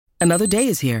Another day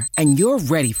is here, and you're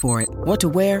ready for it. What to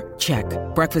wear? Check.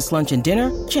 Breakfast, lunch, and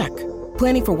dinner? Check.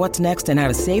 Planning for what's next and how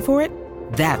to save for it?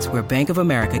 That's where Bank of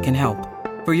America can help.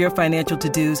 For your financial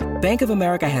to-dos, Bank of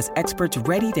America has experts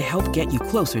ready to help get you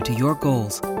closer to your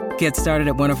goals. Get started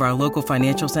at one of our local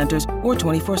financial centers or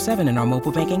 24/7 in our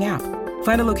mobile banking app.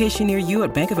 Find a location near you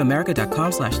at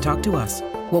bankofamerica.com/talktous.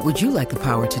 What would you like the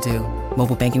power to do?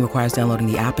 Mobile banking requires downloading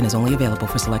the app and is only available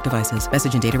for select devices.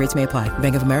 Message and data rates may apply.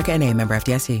 Bank of America N.A., member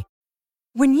FDIC.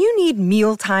 When you need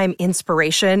mealtime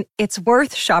inspiration, it's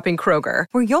worth shopping Kroger,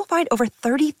 where you'll find over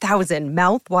 30,000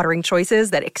 mouth-watering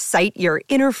choices that excite your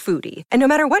inner foodie. And no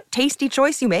matter what tasty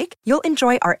choice you make, you'll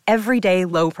enjoy our everyday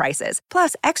low prices,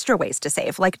 plus extra ways to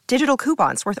save, like digital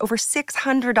coupons worth over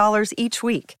 $600 each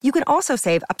week. You can also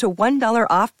save up to $1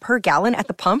 off per gallon at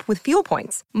the pump with fuel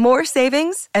points. More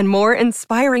savings and more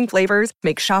inspiring flavors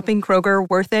make shopping Kroger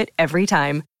worth it every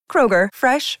time. Kroger,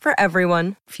 fresh for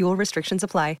everyone. Fuel restrictions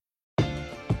apply.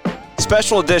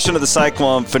 Special edition of the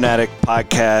Cyclone Fanatic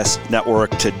Podcast Network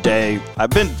today.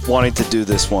 I've been wanting to do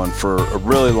this one for a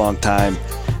really long time,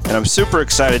 and I'm super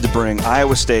excited to bring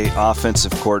Iowa State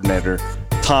offensive coordinator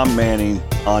Tom Manning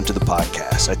onto the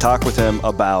podcast. I talk with him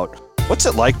about what's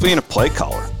it like being a play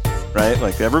caller, right?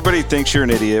 Like, everybody thinks you're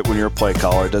an idiot when you're a play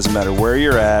caller. It doesn't matter where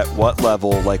you're at, what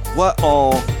level, like what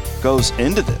all goes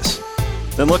into this.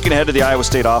 Then looking ahead to the Iowa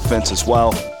State offense as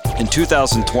well. In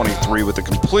 2023 with a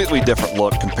completely different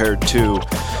look compared to,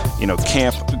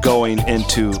 camp going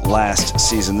into last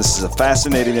season. This is a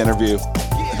fascinating interview.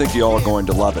 I think you all are going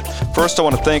to love it. First, I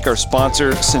want to thank our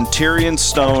sponsor, Centurion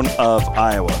Stone of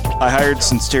Iowa. I hired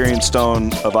Centurion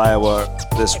Stone of Iowa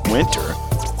this winter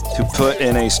to put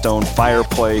in a stone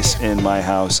fireplace in my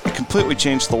house. It completely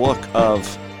changed the look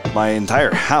of my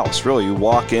entire house. Really, you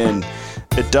walk in,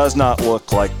 it does not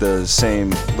look like the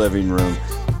same living room.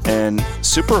 And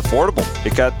super affordable.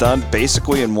 It got done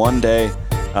basically in one day.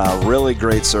 Really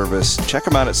great service. Check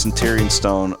them out at Centurion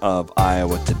Stone of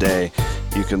Iowa today.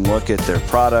 You can look at their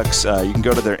products. You can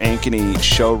go to their Ankeny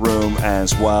showroom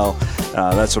as well.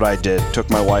 That's what I did.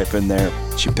 Took my wife in there.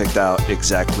 She picked out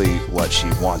exactly what she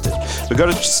wanted. But go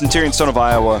to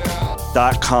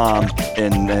CenturionStoneofIowa.com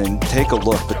and take a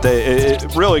look. But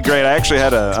it's really great. I actually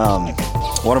had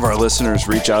one of our listeners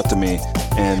reach out to me,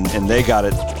 and they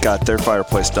got their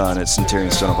fireplace done at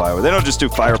Centurion Stone of Iowa. They don't just do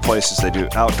fireplaces, they do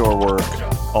outdoor work,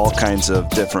 all kinds of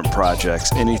different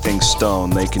projects. Anything stone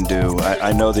they can do.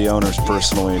 I know the owners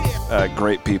personally,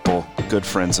 great people, good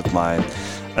friends of mine.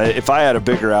 If I had a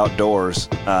bigger outdoors,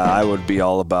 I would be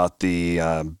all about the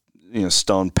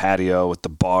stone patio with the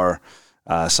bar.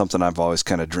 Something I've always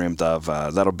kind of dreamed of.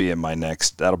 That'll be in my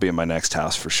next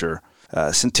house for sure.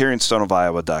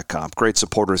 CenturionStoneofIowa.com. Great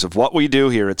supporters of what we do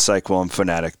here at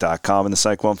CycloneFanatic.com and the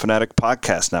Cyclone Fanatic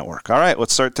Podcast Network. All right,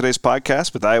 let's start today's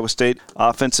podcast with Iowa State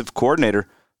offensive coordinator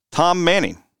Tom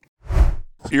Manning.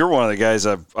 You're one of the guys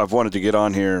I've wanted to get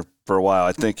on here for a while.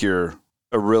 I think you're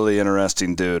a really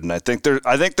interesting dude, and I think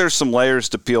there's some layers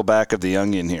to peel back of the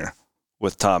onion here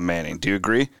with Tom Manning. Do you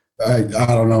agree? I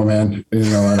don't know, man. I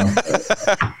don't.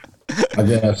 I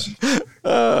guess.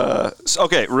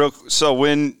 Okay, so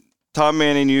when Tom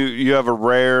Manning, you have a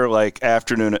rare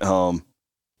afternoon at home,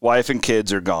 wife and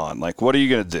kids are gone. Like, what are you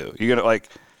gonna do? You're gonna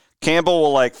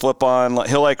Campbell will flip on.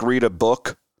 He'll read a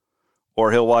book,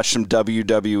 or he'll watch some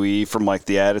WWE from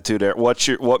the Attitude Era.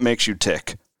 What makes you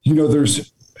tick?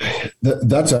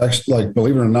 That's actually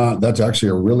believe it or not, that's actually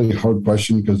a really hard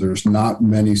question because there's not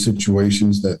many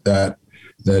situations that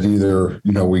either,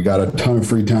 we got a ton of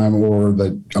free time or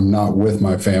that I'm not with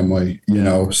my family,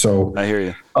 so I hear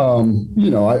you. I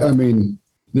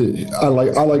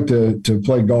like to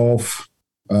play golf.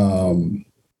 I'm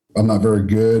not very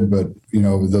good, but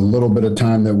the little bit of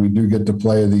time that we do get to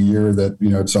play of the year that,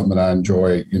 it's something that I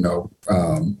enjoy,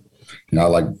 I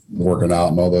like working out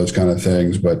and all those kind of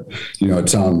things, but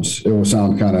it will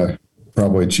sound kind of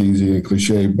probably cheesy and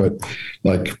cliche, but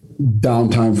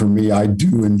downtime for me, I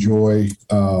do enjoy.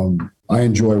 I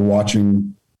enjoy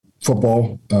watching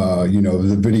football.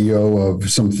 The video of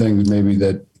some things maybe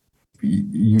that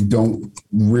you don't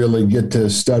really get to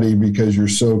study because you're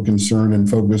so concerned and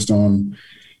focused on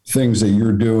things that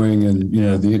you're doing and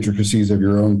the intricacies of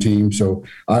your own team. So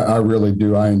I really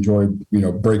do. I enjoy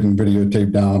breaking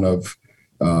videotape down of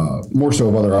more so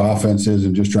of other offenses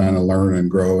and just trying to learn and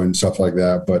grow and stuff like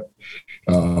that. But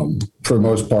for the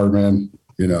most part, man,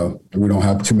 we don't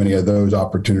have too many of those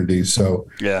opportunities. So,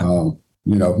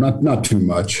 not too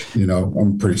much,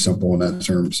 I'm pretty simple in that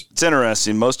terms. It's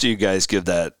interesting. Most of you guys give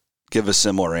a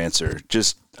similar answer.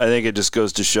 I think it just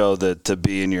goes to show that to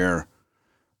be in your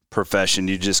profession,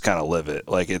 you just kind of live it.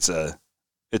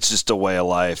 It's just a way of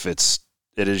life. It's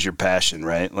it is your passion,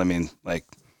 right? I mean, like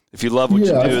if you love what you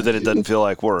do, then it doesn't feel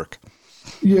like work.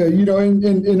 Yeah.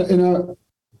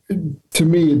 To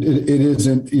me, it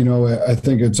isn't, I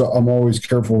think I'm always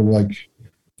careful, like,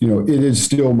 it is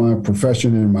still my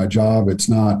profession and my job. It's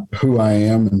not who I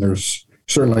am. And there's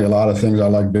certainly a lot of things I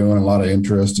like doing, a lot of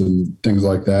interest and things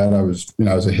like that. I was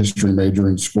a history major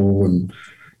in school, and,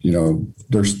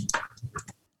 there's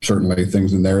certainly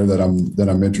things in there that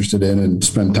I'm interested in and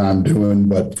spend time doing.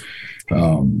 But,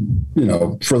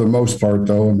 for the most part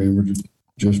though, I mean, we're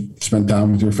just spend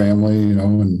time with your family,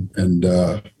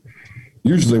 and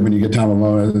usually when you get time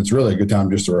alone, it's really a good time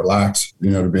just to relax,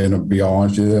 to be all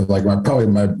honest with you. Like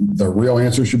the real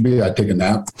answer should be I take a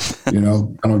nap. I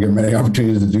don't get many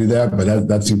opportunities to do that, but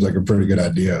that seems like a pretty good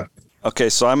idea. Okay.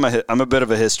 So I'm a bit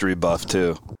of a history buff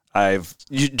too.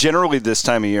 Generally this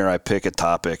time of year, I pick a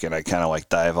topic and I kind of like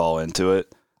dive all into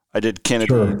it. I did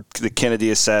the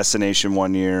Kennedy assassination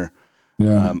one year.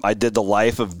 Yeah. I did the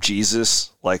life of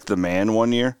Jesus, like the man,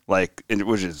 one year,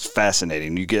 which is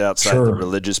fascinating. You get outside the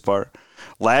religious part.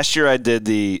 Last year I did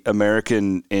the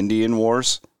American Indian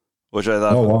Wars, which I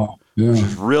thought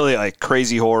was really like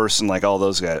Crazy Horse and like all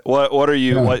those guys. What are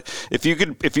you? Yeah. What if you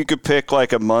could pick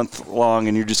like a month long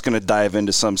and you're just going to dive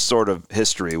into some sort of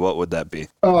history? What would that be?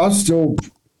 I still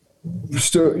the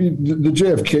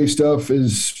JFK stuff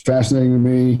is fascinating to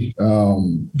me.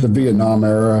 The Vietnam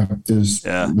era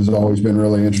has always been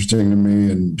really interesting to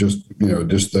me, and just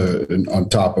on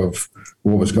top of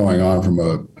what was going on from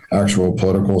a actual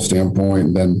political standpoint,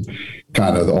 and then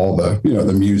kind of all the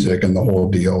the music and the whole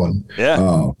deal. And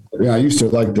I used to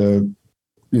like the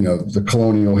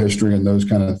colonial history and those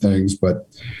kind of things, but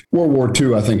World War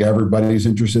II, I think everybody's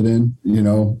interested in, I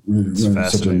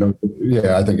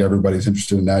think everybody's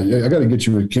interested in that. I got to get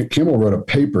you, Kimmel wrote a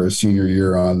paper his senior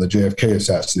year on the JFK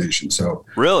assassination. So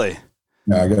really,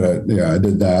 I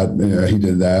did that. Yeah, he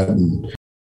did that. And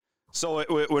so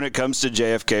when it comes to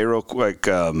JFK, real quick,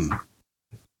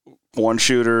 one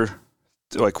shooter,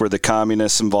 like were the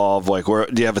communists involved? Like, do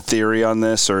you have a theory on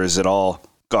this, or is it all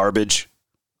garbage?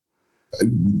 I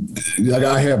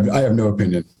have no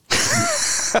opinion.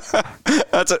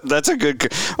 That's a good.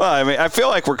 Well, I mean, I feel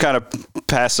like we're kind of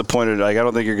past the point of like I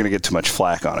don't think you're going to get too much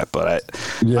flack on it, but I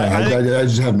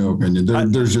just have no opinion.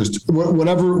 There's just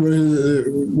whatever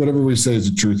we say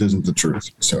is the truth isn't the truth.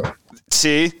 So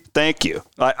see, thank you.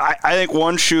 I think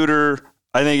one shooter.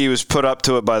 I think he was put up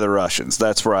to it by the Russians.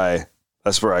 That's where I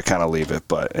kind of leave it.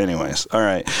 But anyways, all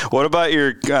right. What about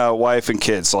your wife and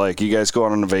kids? Like, you guys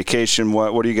going on a vacation?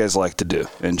 What do you guys like to do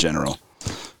in general?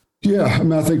 Yeah, I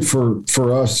mean, I think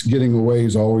for us, getting away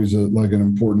is always like an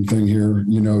important thing here.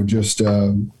 Just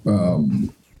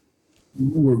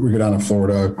we go down to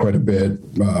Florida quite a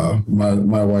bit.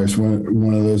 My wife's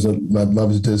one of those that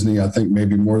loves Disney. I think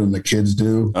maybe more than the kids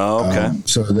do. Oh, okay.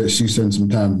 So that she spends some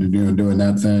time doing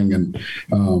that thing, and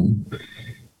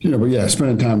but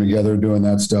spending time together doing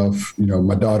that stuff.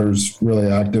 My daughter's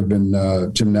really active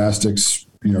in gymnastics.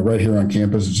 Right here on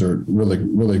campus, it's a really,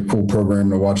 really cool program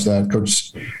to watch that.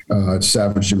 Coach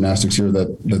Savage Gymnastics here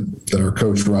that our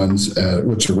coach runs,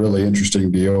 which is a really interesting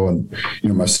deal. And,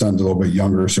 my son's a little bit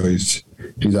younger, so he's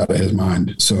out of his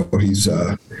mind. So he's,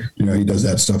 he does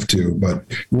that stuff too. But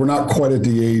we're not quite at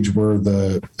the age where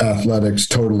the athletics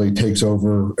totally takes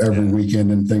over every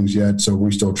weekend and things yet. So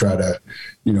we still try to,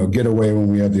 get away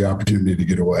when we have the opportunity to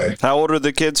get away. How old are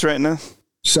the kids right now?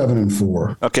 7 and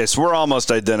 4. Okay, so we're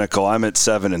almost identical. I'm at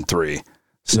 7 and 3,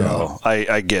 so yeah.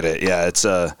 I get it. Yeah, it's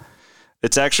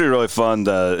actually really fun.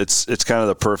 It's kind of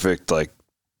the perfect like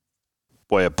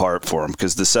way apart for them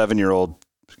because the 7-year-old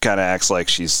kind of acts like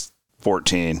she's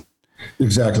 14.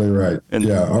 Exactly right. And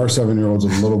our 7-year-old's a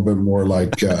little bit more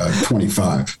like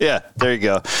 25. Yeah, there you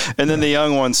go. And then the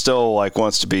young one still like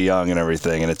wants to be young and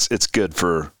everything, and it's good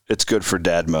for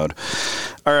dad mode.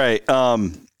 All right.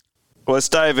 Let's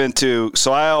dive into.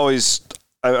 So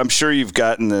I'm sure you've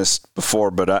gotten this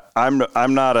before, but I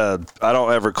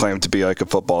don't ever claim to be like a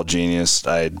football genius.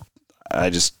 I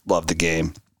just love the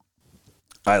game.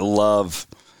 I love,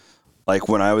 like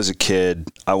when I was a kid,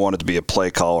 I wanted to be a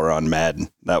play caller on Madden.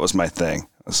 That was my thing.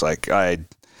 It's like I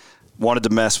wanted to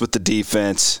mess with the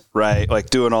defense, right? Like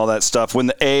doing all that stuff. When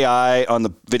the AI on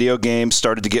the video game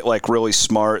started to get like really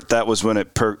smart, that was when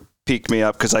it piqued me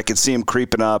up because I could see him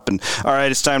creeping up and all right,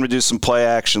 it's time to do some play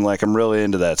action. Like I'm really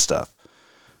into that stuff.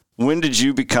 When did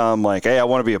you become like, hey, I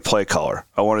want to be a play caller.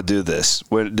 I want to do this.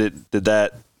 When did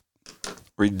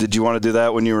you want to do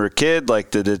that when you were a kid?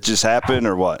 Like, did it just happen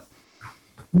or what?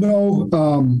 No,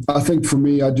 I think for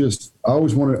me, I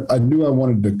knew I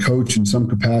wanted to coach in some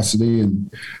capacity. And,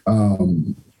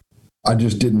 I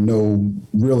just didn't know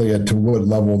really to what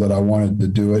level that I wanted to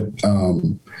do it.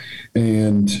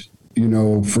 And, you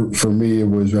know, for me, it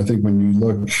was, I think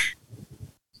when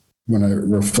I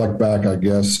reflect back, I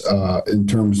guess, in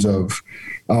terms of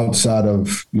outside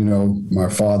of, you know, my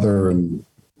father and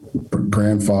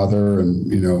grandfather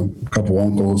and, you know, a couple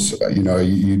uncles, you know,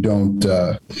 you don't,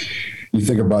 you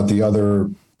think about the other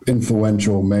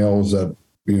influential males that,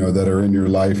 you know, that are in your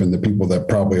life and the people that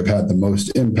probably have had the most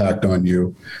impact on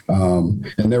you. And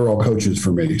they're all coaches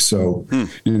for me. So,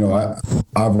 you know,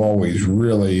 I've always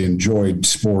really enjoyed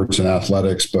sports and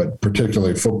athletics, but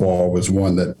particularly football was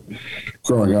one that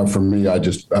growing up for me,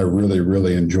 I really,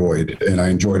 really enjoyed, and I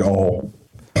enjoyed all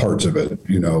parts of it,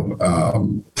 you know,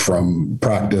 from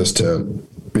practice to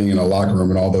being in a locker room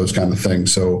and all those kind of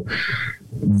things. So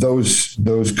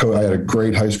I had a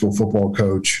great high school football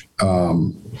coach,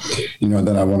 you know, and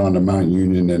then I went on to Mount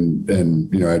Union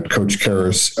and, you know, I had Coach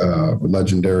Karras,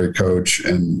 legendary coach.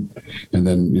 And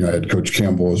then, you know, I had Coach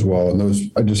Campbell as well.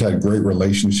 And I just had great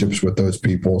relationships with those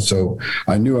people. So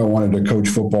I knew I wanted to coach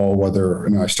football, whether,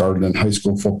 you know, I started in high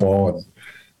school football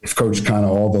and coached kind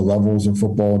of all the levels of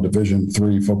football, Division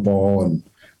III football, and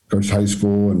coached high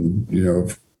school, and, you know,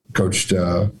 coached,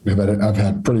 I've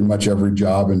had pretty much every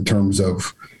job in terms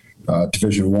of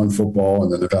Division I football,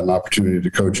 and then I've had an opportunity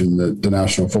to coach in the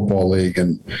National Football League.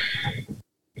 And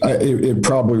it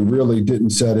probably really didn't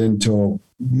set in until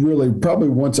probably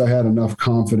once I had enough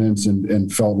confidence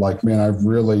and felt like, man, I've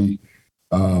really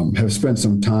have spent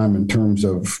some time in terms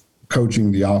of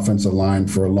coaching the offensive line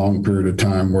for a long period of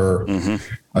time, where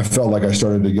I felt like I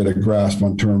started to get a grasp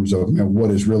on terms of, you know, what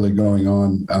is really going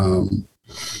on,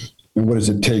 and what does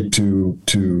it take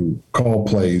to call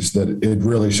plays, that it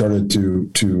really started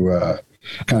to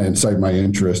kind of incite my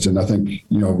interest. And I think,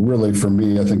 you know, really for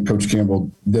me, I think Coach Campbell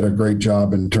did a great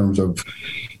job in terms of,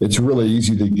 it's really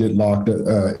easy to get locked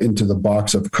into the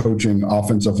box of coaching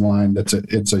offensive line.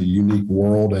 It's a unique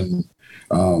world. And,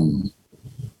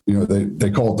 you know,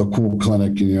 they call it the cool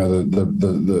clinic. You know,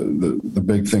 the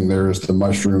big thing there is the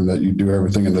mushroom, that you do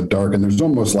everything in the dark. And there's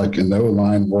almost like in the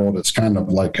O-line world, it's kind of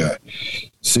like a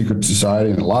secret society.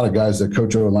 And a lot of guys that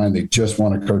coach O-line, they just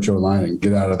want to coach O-line and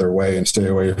get out of their way and stay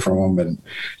away from them. And,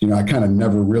 you know, I kind of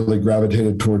never really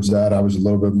gravitated towards that. I was a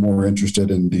little bit more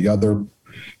interested in the other,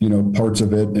 you know, parts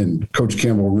of it. And Coach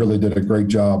Campbell really did a great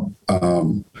job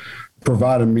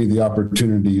provided me the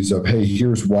opportunities of, hey,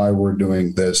 here's why we're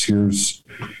doing this. Here's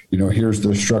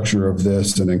the structure of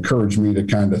this, and encouraged me to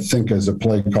kind of think as a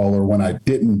play caller when I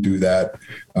didn't do that,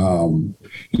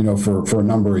 you know, for a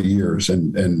number of years.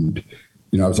 And,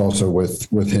 you know, I was also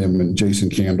with him and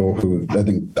Jason Candle, who I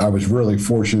think I was really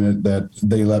fortunate that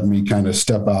they let me kind of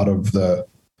step out of the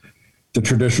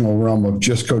traditional realm of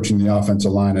just coaching the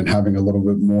offensive line and having a little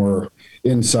bit more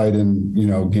insight in, you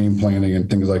know, game planning and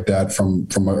things like that from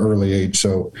an early age.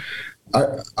 So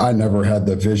I never had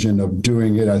the vision of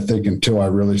doing it, I think, until I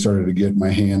really started to get my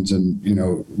hands and, you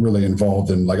know, really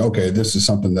involved in, like, okay, this is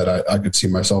something that I could see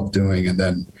myself doing, and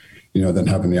then, you know, then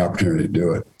having the opportunity to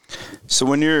do it. So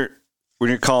when you're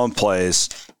calling plays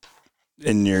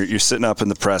and you're sitting up in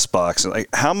the press box, like,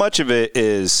 how much of it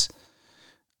is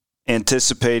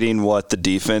anticipating what the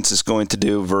defense is going to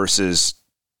do versus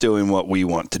doing what we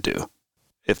want to do,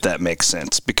 if that makes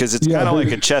sense? Because it's kind of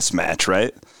like a chess match,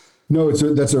 right? No,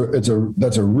 that's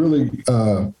a really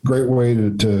great way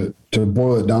to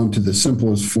boil it down to the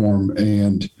simplest form.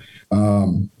 And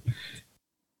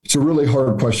it's a really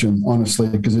hard question, honestly,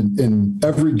 because in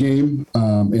every game,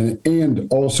 and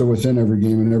also within every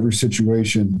game, in every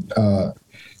situation,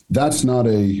 that's not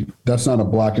a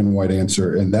black and white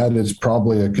answer. And that is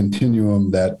probably a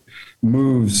continuum that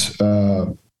moves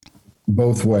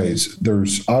both ways.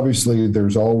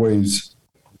 There's always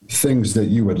things that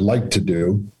you would like to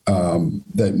do,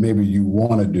 that maybe you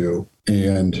want to do.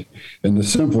 And in the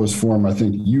simplest form, I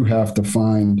think you have to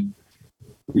find,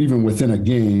 even within a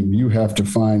game, you have to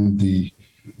find the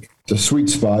sweet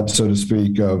spot, so to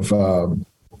speak, of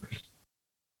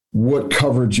what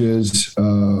coverages,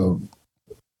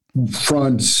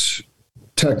 fronts,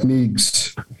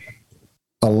 techniques,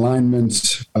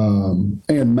 alignments, and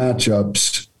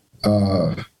matchups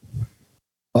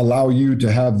allow you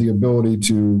to have the ability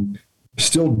to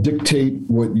still dictate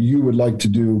what you would like to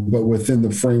do, but within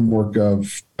the framework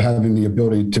of having the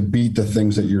ability to beat the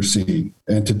things that you're seeing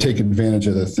and to take advantage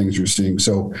of the things you're seeing.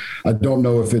 So I don't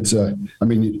know if it's in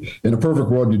a perfect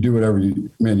world, you do whatever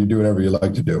you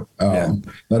like to do.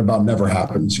 That about never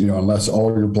happens, you know, unless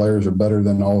all your players are better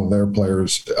than all of their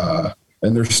players.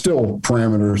 And there's still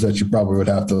parameters that you probably would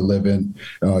have to live in,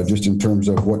 just in terms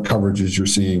of what coverages you're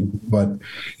seeing. But,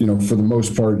 you know, for the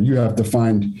most part, you have to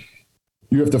find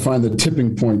you have to find the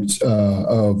tipping points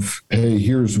of, hey,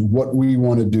 here's what we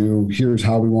want to do. Here's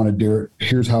how we want to do it.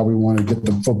 Here's how we want to get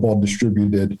the football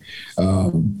distributed.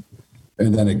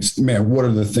 And then, what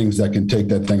are the things that can take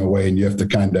that thing away? And you have to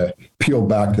kind of peel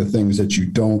back the things that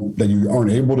you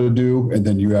aren't able to do. And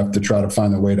then you have to try to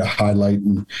find a way to highlight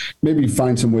and maybe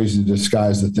find some ways to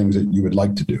disguise the things that you would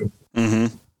like to do.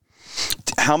 Mm-hmm.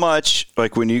 How much,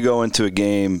 like when you go into a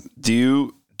game, do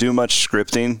you do much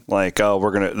scripting? Like,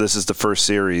 this is the first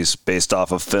series based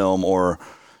off of film, or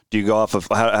do you go off of,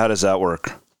 how does that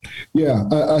work? Yeah,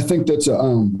 I think that's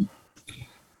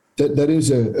that is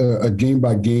a game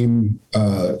by game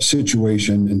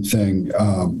situation and thing.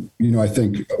 I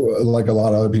think like a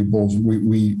lot of other people,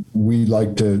 we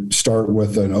like to start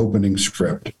with an opening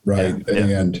script, right?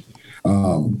 Yeah. And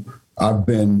I've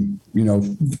been,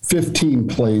 15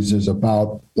 plays is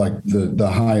about like the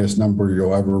highest number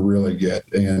you'll ever really get.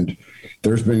 And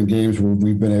there's been games where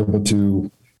we've been able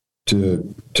to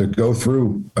go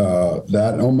through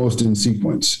that almost in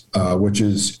sequence,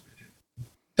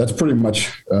 that's pretty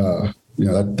much,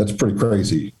 that's pretty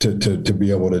crazy to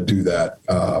be able to do that.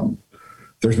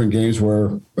 There's been games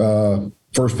where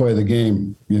first play of the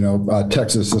game,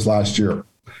 Texas this last year,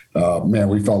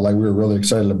 we felt like we were really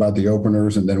excited about the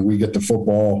openers, and then we get the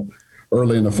football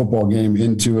early in the football game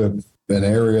into an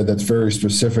area that's very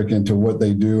specific into what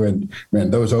they do. And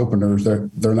those openers,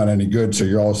 they're not any good. So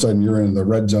all of a sudden you're in the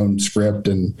red zone script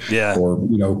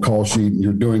or call sheet, and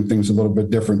you're doing things a little bit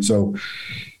different. So,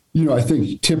 I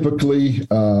think typically,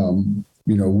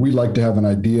 we like to have an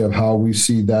idea of how we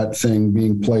see that thing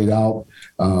being played out.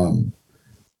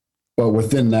 But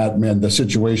within that, the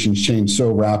situations change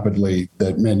so rapidly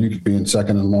that, you could be in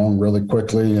second and long really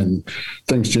quickly and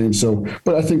things change. So,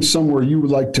 but I think somewhere you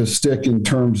would like to stick in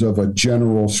terms of a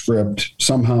general script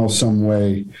somehow, some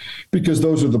way, because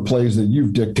those are the plays that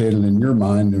you've dictated in your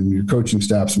mind and your coaching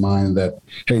staff's mind that,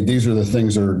 hey, these are the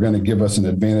things that are going to give us an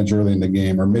advantage early in the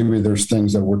game. Or maybe there's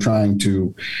things that we're trying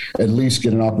to at least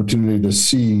get an opportunity to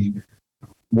see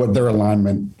what their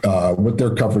alignment, what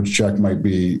their coverage check might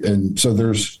be. And so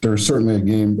there's certainly a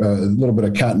game, a little bit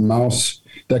of cat and mouse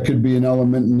that could be an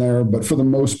element in there. But for the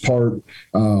most part,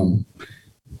 the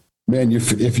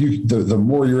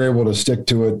more you're able to stick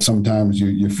to it, sometimes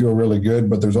you feel really good.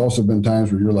 But there's also been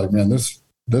times where you're like, this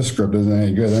script isn't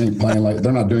any good. They ain't playing like,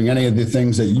 they're not doing any of the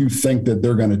things that you think that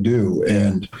they're going to do.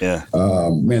 And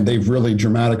they've really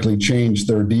dramatically changed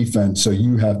their defense. So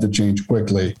you have to change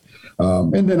quickly.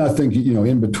 And then I think,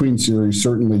 in between series,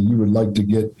 certainly you would like to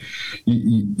get,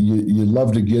 you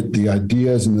love to get the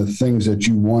ideas and the things that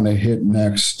you want to hit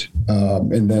next.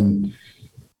 And then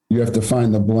you have to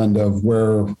find the blend of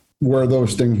where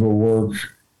those things will work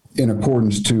in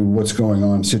accordance to what's going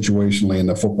on situationally in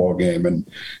the football game. And,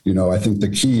 I think the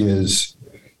key is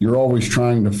you're always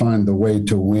trying to find the way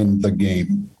to win the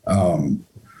game,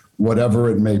 whatever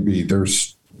it may be.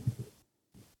 There's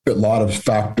a lot of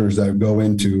factors that go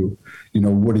into,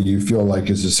 what do you feel like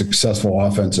is a successful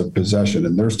offensive possession?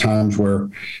 And there's times where,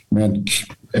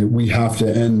 we have to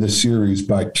end the series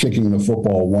by kicking the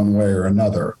football one way or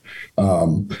another.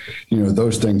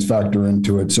 Those things factor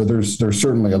into it. So there's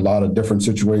certainly a lot of different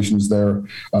situations there.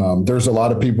 There's a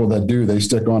lot of people that they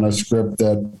stick on a script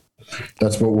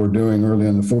that's what we're doing early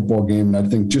in the football game. And I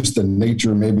think just the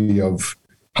nature maybe of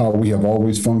how we have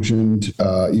always functioned,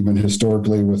 even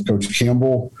historically with Coach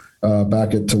Campbell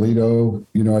back at Toledo.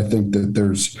 I think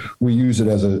that we use it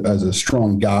as a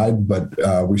strong guide,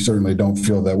 but we certainly don't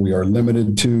feel that we are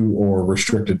limited to or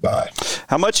restricted by.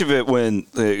 How much of it, when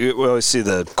we always see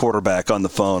the quarterback on the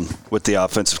phone with the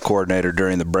offensive coordinator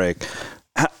during the break,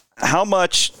 how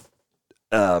much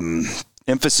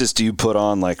emphasis do you put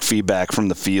on like feedback from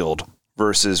the field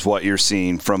versus what you're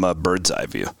seeing from a bird's eye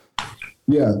view?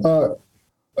 Yeah.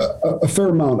 A fair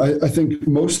amount. I think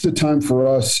most of the time for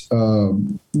us,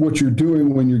 what you're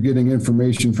doing when you're getting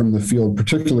information from the field,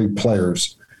 particularly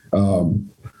players,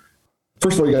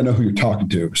 first of all, you got to know who you're talking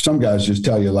to. Some guys just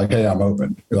tell you like, hey, I'm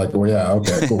open. You're like, well, yeah,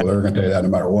 okay, cool. They're going to tell you that no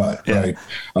matter what, right?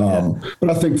 But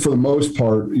I think for the most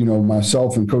part,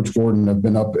 myself and Coach Gordon have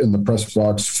been up in the press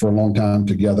box for a long time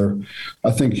together.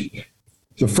 I think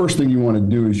the first thing you want to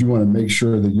do is you want to make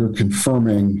sure that you're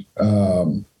confirming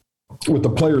what the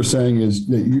player is saying is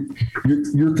that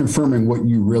you're confirming what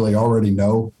you really already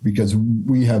know, because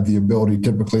we have the ability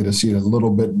typically to see it a little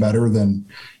bit better than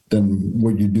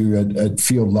what you do at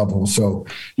field level. So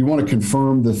you want to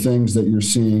confirm the things that you're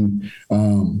seeing.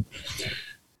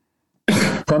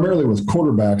 Primarily with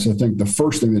quarterbacks, I think the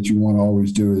first thing that you want to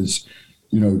always do is,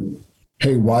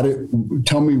 hey,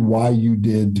 tell me why you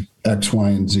did X, Y,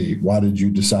 and Z. Why did you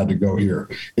decide to go here?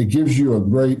 It gives you a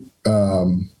great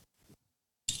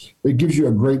it gives you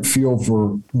a great feel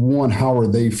for, one, how are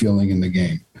they feeling in the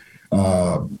game?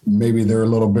 Maybe they're a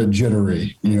little bit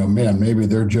jittery, maybe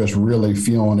they're just really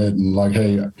feeling it and like,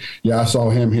 hey, yeah, I saw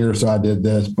him here, so I did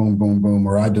this, boom, boom, boom,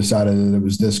 or I decided that it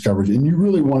was this coverage. And you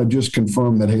really want to just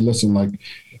confirm that, hey, listen, like,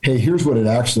 hey, here's what it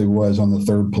actually was on the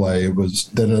third play. It was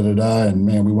da-da-da-da, and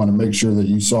man, we want to make sure that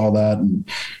you saw that and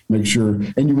make sure,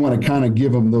 and you want to kind of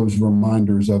give them those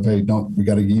reminders of, hey, we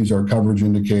got to use our coverage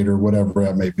indicator, whatever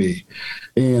that may be.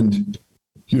 And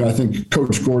I think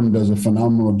Coach Gordon does a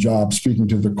phenomenal job speaking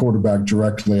to the quarterback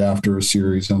directly after a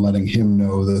series and letting him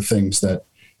know the things that,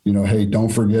 hey, don't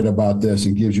forget about this,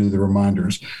 and gives you the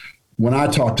reminders. When I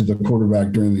talk to the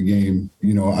quarterback during the game,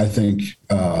 I think,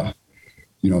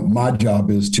 my job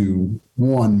is to,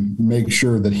 one, make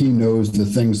sure that he knows the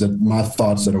things that my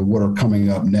thoughts that are what are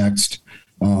coming up next.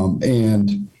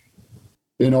 And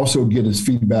also get his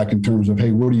feedback in terms of,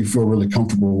 hey, what do you feel really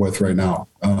comfortable with right now?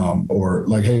 Or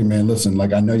like, hey, man, listen,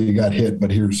 like, I know you got hit,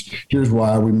 but here's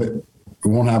why it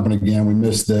won't happen again. We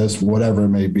missed this, whatever it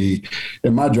may be.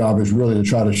 And my job is really to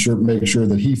try to make sure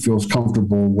that he feels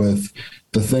comfortable with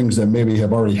the things that maybe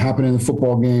have already happened in the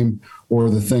football game, or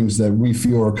the things that we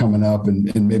feel are coming up,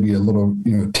 and maybe a little,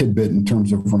 tidbit in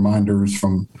terms of reminders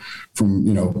from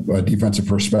a defensive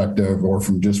perspective, or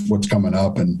from just what's coming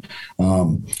up. And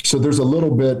so there's a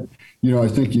little bit, I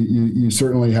think you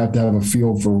certainly have to have a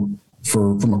feel for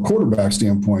from a quarterback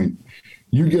standpoint.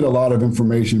 You get a lot of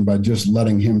information by just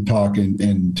letting him talk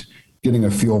and getting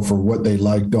a feel for what they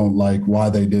like, don't like, why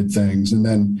they did things. And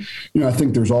then, I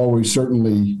think there's always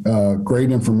certainly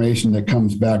great information that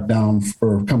comes back down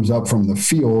or comes up from the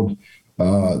field.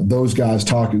 Those guys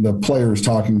talking, the players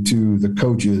talking to the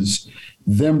coaches,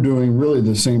 them doing really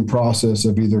the same process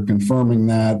of either confirming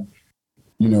that,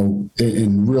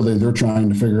 and really they're trying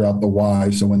to figure out the why.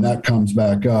 So when that comes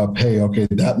back up, hey, okay,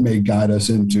 that may guide us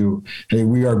into, hey,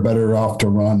 we are better off to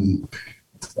run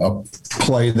a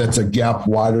play that's a gap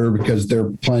wider because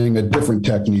they're playing a different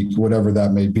technique, whatever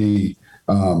that may be.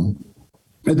 And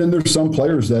then there's some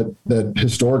players that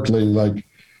historically, like,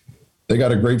 they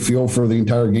got a great feel for the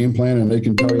entire game plan, and they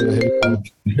can tell you, hey,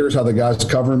 here's how the guys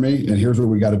cover me, and here's what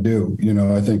we got to do.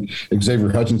 I think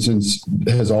Xavier Hutchinson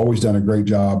has always done a great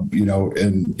job,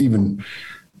 and even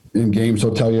in games,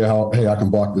 he'll tell you how, hey, I can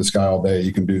block this guy all day.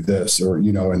 You can do this, or,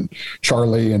 and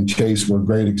Charlie and Chase were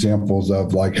great examples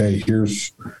of, like, hey,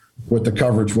 here's what the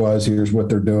coverage was. Here's what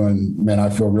they're doing. Man, I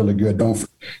feel really good.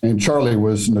 And Charlie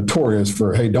was notorious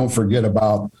for, hey, don't forget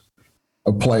about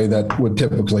a play that would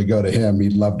typically go to him.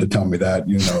 He'd love to tell me that,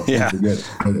 Yeah.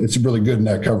 It's really good in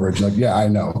that coverage. Like, yeah, I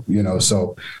know,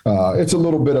 so it's a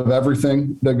little bit of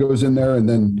everything that goes in there. And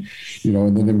then,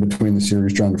 and then in between the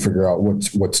series, trying to figure out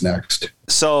what's next.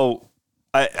 So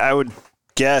I would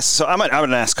guess, so I'm a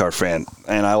NASCAR fan,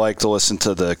 and I like to listen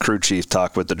to the crew chief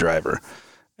talk with the driver.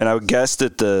 And I would guess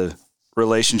that the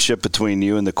relationship between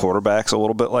you and the quarterback's a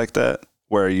little bit like that,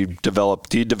 where do you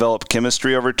develop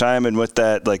chemistry over time? And with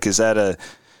that, like, is that a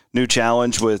new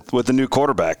challenge with the new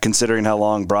quarterback, considering how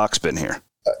long Brock's been here?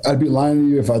 I'd be lying to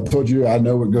you if I told you I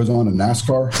know what goes on in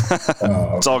NASCAR.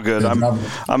 It's all good. I'm out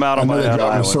on my own island. They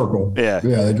drive in a circle. Yeah,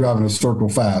 they drive in a circle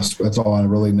fast. That's all I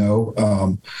really know.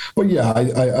 But yeah,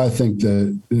 I think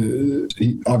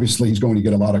that obviously he's going to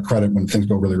get a lot of credit when things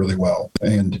go really, really well.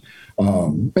 And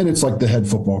it's like the head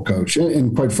football coach.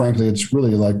 And quite frankly, it's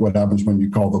really like what happens when you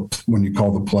call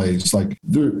the plays. Like,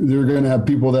 they're going to have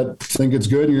people that think it's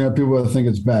good, and you're going to have people that think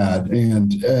it's bad.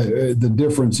 And the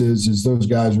difference is those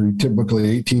guys are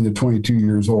typically 18 to 22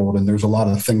 years old, and there's a lot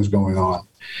of things going on.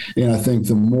 And I think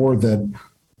the more that,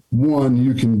 one,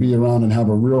 you can be around and have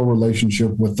a real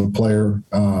relationship with the player,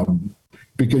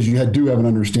 because you do have an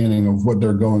understanding of what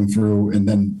they're going through. And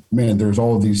then, man, there's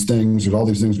all these things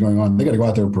going on. They got to go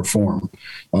out there and perform.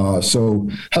 So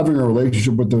having a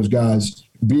relationship with those guys,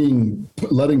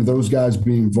 letting those guys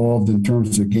be involved in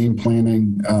terms of game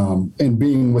planning, and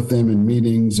being with them in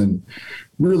meetings, and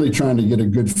really trying to get a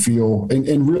good feel.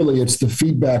 And really, it's the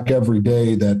feedback every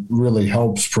day that really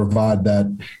helps provide that,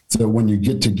 so that when you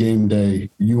get to game day,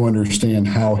 you understand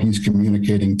how he's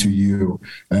communicating to you,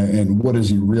 and what is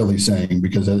he really saying.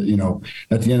 Because, at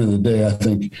the end of the day, I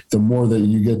think the more that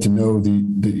you get to know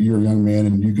your young man,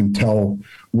 and you can tell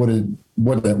what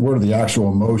are the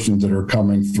actual emotions that are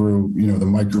coming through, the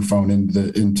microphone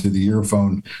into the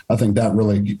earphone, I think that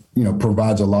really,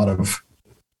 provides a lot of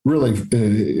really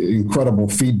incredible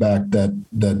feedback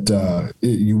that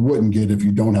you wouldn't get if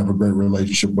you don't have a great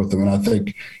relationship with them. And I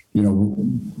think,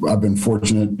 I've been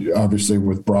fortunate, obviously,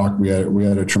 with Brock. We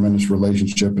had a tremendous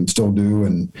relationship, and still do.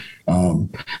 And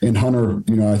Hunter,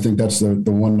 I think that's the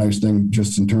one nice thing,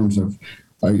 just in terms of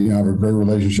I have a great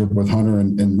relationship with Hunter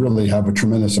and really have a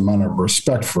tremendous amount of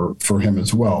respect for him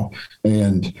as well.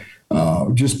 And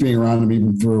just being around him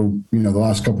even through, the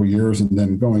last couple of years and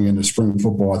then going into spring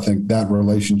football, I think that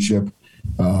relationship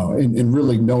and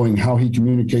really knowing how he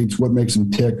communicates, what makes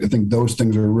him tick, I think those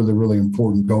things are really, really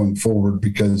important going forward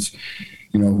because,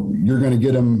 you're going to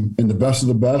get him in the best of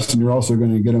the best, and you're also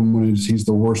going to get him when he's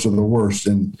the worst of the worst.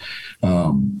 And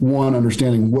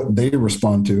understanding what they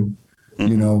respond to,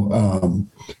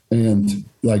 and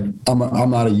like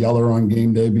I'm not a yeller on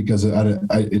game day because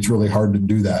it's really hard to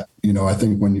do that. I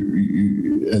think when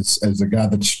you as a guy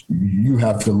that you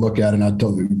have to look at, and I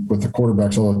tell you with the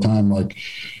quarterbacks all the time, like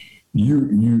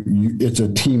you it's a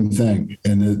team thing,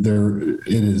 and it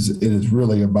is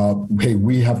really about, hey,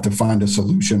 we have to find a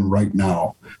solution right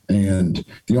now, and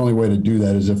the only way to do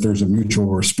that is if there's a mutual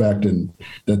respect and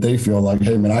that they feel like,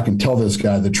 hey man, I can tell this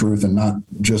guy the truth and not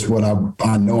just what I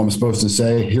know I'm supposed to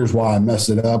say. Here's why I messed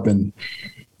it up, and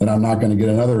I'm not going to get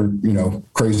another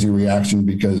crazy reaction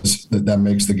because that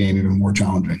makes the game even more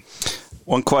challenging.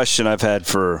 One question I've had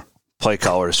for play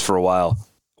callers for a while,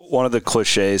 one of the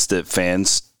cliches that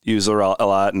fans use a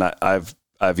lot, and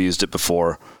I've used it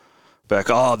before. Back,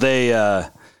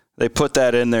 they put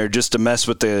that in there just to mess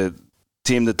with the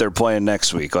team that they're playing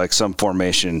next week, like some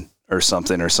formation or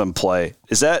something or some play.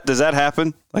 Does that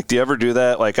happen? Like, do you ever do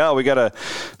that? Like, we got a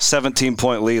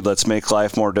 17-point lead. Let's make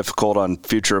life more difficult on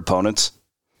future opponents.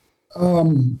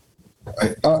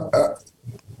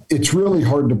 It's really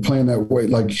hard to plan that way.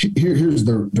 Like here's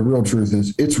the real truth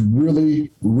is it's really,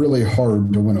 really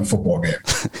hard to win a football game.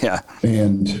 Yeah.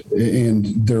 And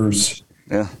there's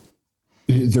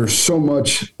so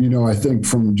much, I think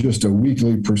from just a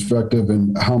weekly perspective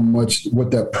and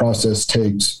what that process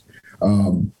takes,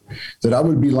 that I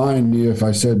would be lying to you if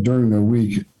I said during the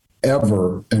week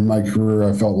ever in my career,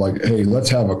 I felt like, hey, let's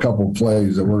have a couple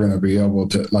plays that we're going to be able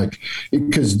to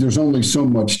because there's only so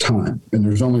much time and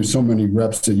there's only so many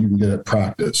reps that you can get at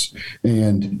practice.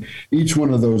 And each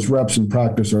one of those reps in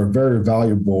practice are very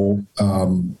valuable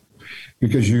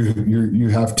because you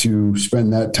have to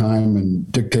spend that time in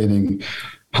dictating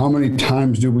how many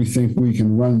times do we think we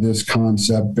can run this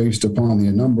concept based upon the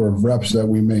number of reps that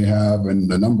we may have and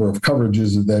the number of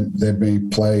coverages that may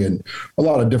play and a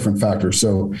lot of different factors.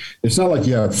 So it's not like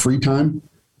you have free time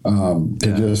to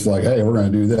just like, hey, we're going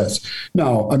to do this.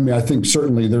 Now, I mean, I think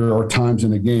certainly there are times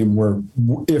in a game where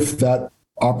if that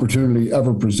opportunity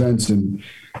ever presents, and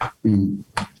man,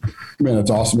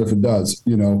 it's awesome if it does,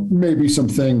 maybe some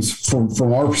things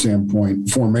from our standpoint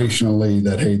formationally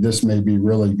that, hey, this may be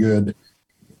really good,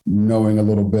 knowing a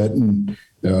little bit and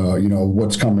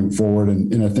what's coming forward,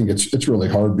 and I think it's really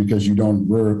hard because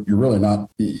you're really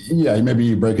not. Maybe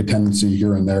you break a tendency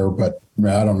here and there, but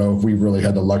I don't know if we've really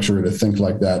had the luxury to think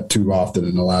like that too often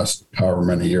in the last however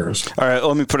many years. All right,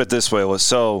 let me put it this way: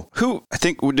 so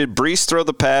did Brees throw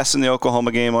the pass in the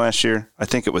Oklahoma game last year? I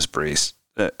think it was Brees.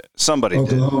 Somebody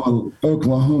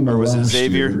Oklahoma, or was it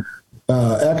Xavier?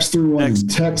 X threw one in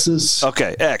Texas.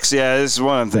 Okay, X. Yeah, this is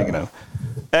what I'm thinking of.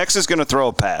 X is going to throw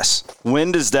a pass.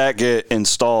 When does that get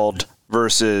installed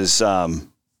versus,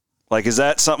 is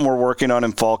that something we're working on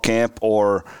in fall camp?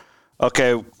 Or,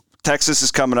 okay, Texas is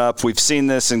coming up. We've seen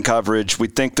this in coverage. We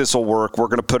think this will work. We're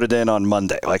going to put it in on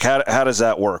Monday. Like, how does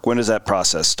that work? When does that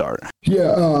process start?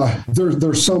 Yeah,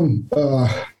 there's some,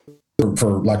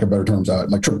 for lack of better terms,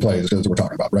 like trick plays is what we're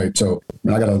talking about, right? So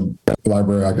I got a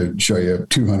library. I could show you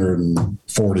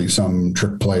 240 some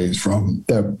trick plays from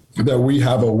that we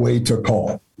have a way to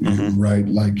call, right?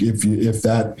 Like if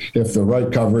the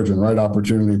right coverage and right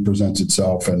opportunity presents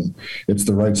itself and it's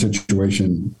the right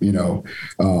situation,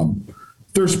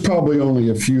 there's probably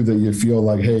only a few that you feel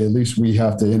like, hey, at least we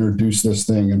have to introduce this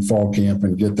thing in fall camp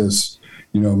and get this,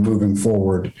 moving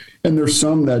forward. And there's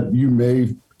some that you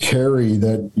may carry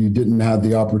that you didn't have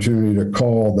the opportunity to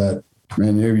call that,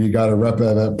 man, maybe you got a rep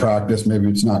at that practice, maybe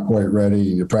it's not quite ready,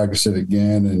 you practice it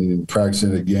again and you practice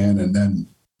it again, and then,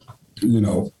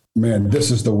 man, this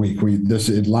is the week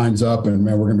it lines up and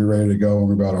man, we're going to be ready to go and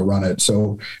we're about to run it.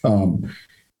 So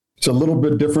it's a little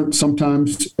bit different.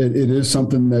 Sometimes it is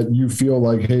something that you feel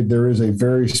like, hey, there is a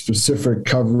very specific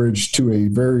coverage to a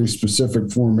very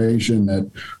specific formation that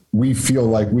we feel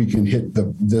like we can hit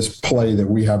this play that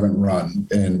we haven't run,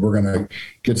 and we're going to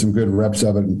get some good reps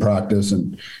of it in practice.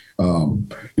 And,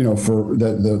 for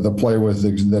the play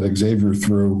that Xavier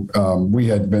threw, we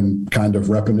had been kind of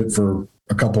repping it for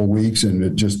a couple of weeks and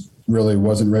it just really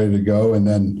wasn't ready to go. And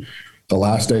then the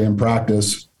last day in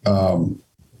practice,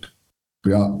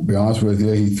 be honest with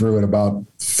you, he threw it about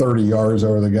 30 yards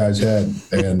over the guy's head.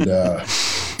 And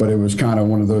but it was kind of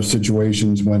one of those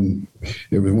situations when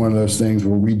it was one of those things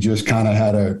where we just kind of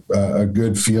had a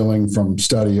good feeling from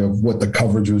study of what the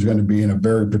coverage was going to be in a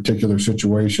very particular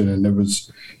situation. And it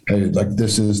was, hey, like,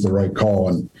 this is the right call.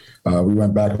 And we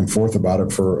went back and forth about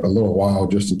it for a little while,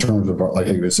 just in terms of like,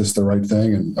 hey, is this the right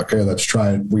thing? And okay, let's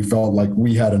try it. We felt like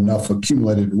we had enough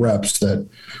accumulated reps that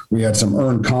we had some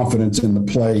earned confidence in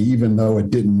the play, even though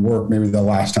it didn't work maybe the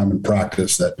last time in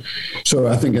practice. So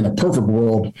I think in a perfect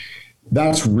world,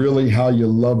 that's really how you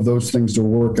love those things to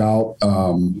work out,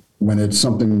 when it's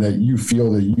something that you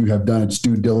feel that you have done its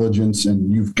due diligence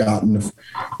and you've gotten,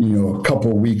 a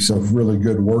couple of weeks of really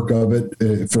good work of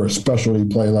it for a specialty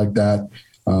play like that.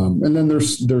 And then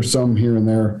there's some here and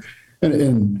there.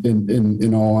 And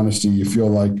in all honesty, you feel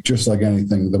like, just like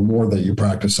anything, the more that you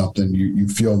practice something, you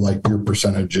feel like your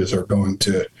percentages are going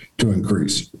to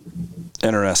increase.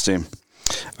 Interesting.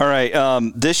 All right.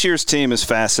 This year's team is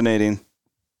fascinating.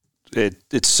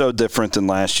 It's so different than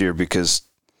last year because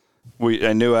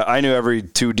I knew every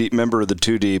two deep member of the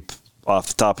two deep off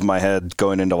the top of my head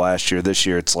going into last year. This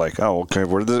year it's like, oh, okay,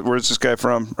 where's this guy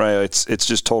from? Right? It's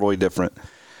just totally different.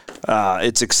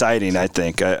 It's exciting. I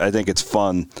think it's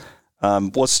fun.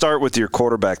 Let's start with your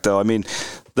quarterback though. I mean,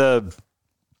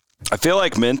 I feel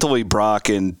like mentally Brock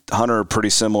and Hunter are pretty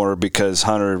similar because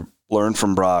Hunter learned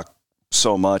from Brock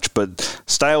so much, but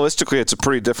stylistically it's a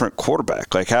pretty different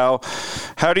quarterback. Like how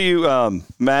do you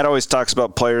Matt always talks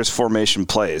about players formation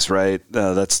plays, right?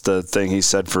 That's the thing he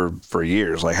said for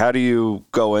years. Like, how do you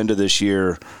go into this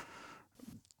year,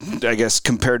 I guess,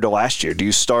 compared to last year? Do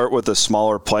you start with a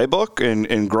smaller playbook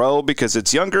and grow because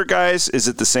it's younger guys? Is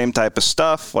it the same type of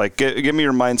stuff? Like, give me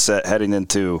your mindset heading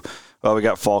into, well, we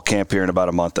got fall camp here in about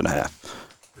a month and a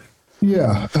half.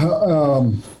 Yeah.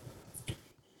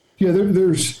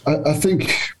 There's I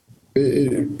think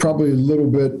probably a little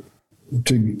bit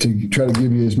to try to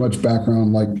give you as much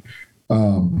background, like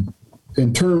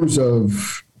in terms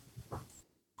of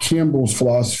Campbell's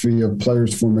philosophy of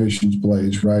players, formations,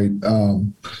 plays, right?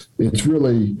 It's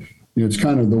really, it's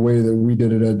kind of the way that we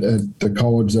did it at the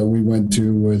college that we went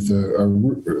to with a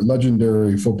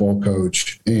legendary football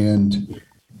coach. And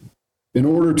in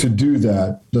order to do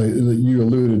that, you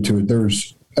alluded to it,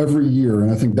 there's every year,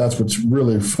 and I think that's what's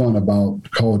really fun about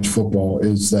college football,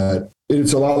 is that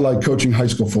it's a lot like coaching high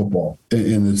school football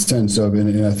in the sense of,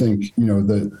 and I think,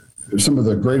 some of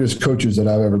the greatest coaches that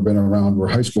I've ever been around were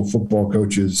high school football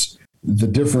coaches. The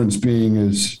difference being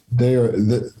is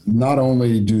not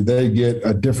only do they get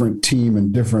a different team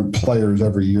and different players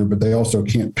every year, but they also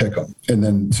can't pick them. And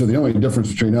then, so the only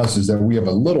difference between us is that we have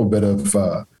a little bit of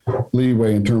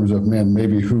leeway in terms of,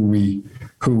 maybe who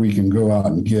we can go out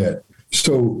and get.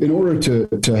 So in order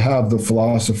to have the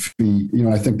philosophy,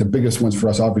 I think the biggest ones for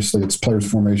us, obviously, it's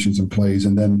players, formations, and plays.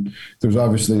 And then there's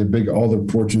obviously a big other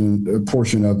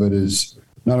portion of it is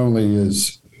not only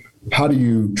is how do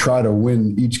you try to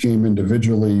win each game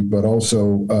individually, but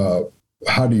also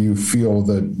how do you feel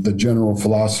that the general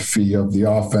philosophy of the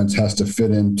offense has to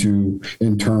fit into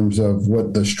in terms of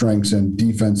what the strengths and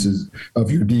defenses of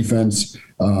your defense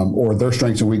or their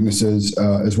strengths and weaknesses,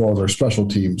 as well as our special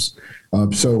teams.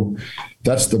 So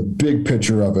that's the big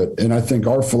picture of it. And I think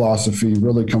our philosophy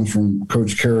really comes from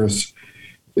Coach Karras.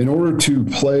 In order to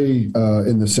play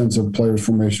in the sense of players,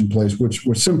 formation, plays, which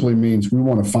simply means we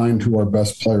want to find who our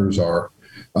best players are.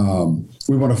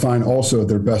 We want to find also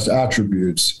their best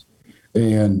attributes.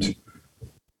 And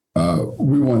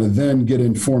we want to then get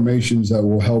in formations that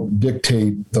will help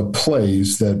dictate the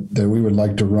plays that we would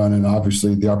like to run, and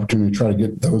obviously the opportunity to try to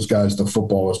get those guys to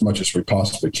football as much as we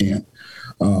possibly can.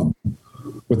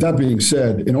 With that being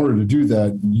said, in order to do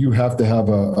that, you have to have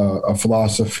a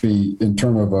philosophy in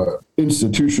terms of a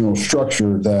institutional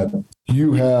structure that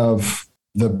you have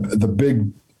the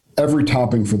big every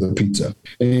topping for the pizza.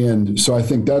 And so I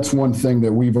think that's one thing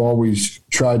that we've always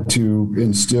tried to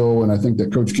instill, and I think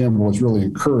that Coach Campbell has really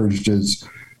encouraged, is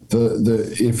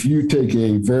if you take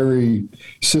a very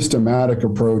systematic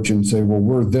approach and say, well,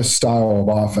 we're this style of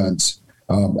offense,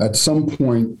 at some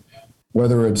point,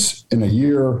 whether it's in a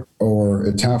year or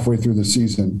it's halfway through the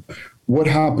season, what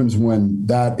happens when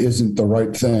that isn't the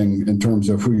right thing in terms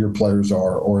of who your players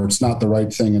are, or it's not the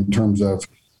right thing in terms of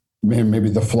maybe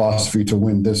the philosophy to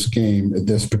win this game at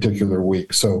this particular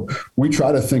week? So we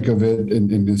try to think of it,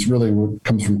 and it's really what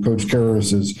comes from Coach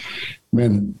Karras is,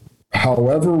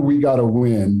 however we got to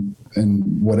win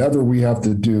and whatever we have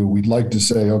to do, we'd like to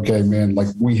say, okay, like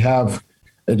we have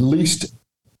at least,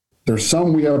 there's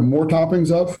some we have more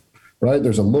toppings of, right?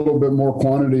 There's a little bit more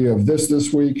quantity of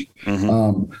this week,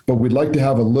 but we'd like to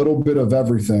have a little bit of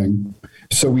everything.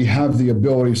 So we have the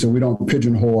ability, so we don't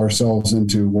pigeonhole ourselves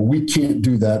into, well, we can't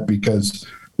do that because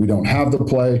We don't have the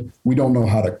play. We don't know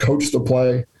how to coach the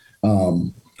play.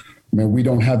 We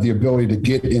don't have the ability to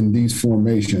get in these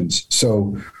formations.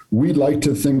 So we like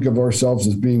to think of ourselves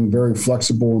as being very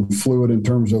flexible and fluid in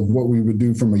terms of what we would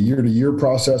do from a year-to-year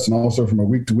process and also from a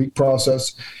week-to-week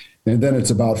process. And then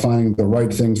it's about finding the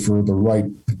right things for the right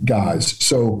guys.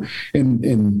 So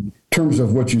in terms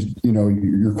of what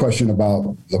your question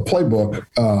about the playbook,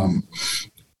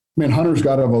 Hunter's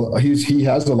got he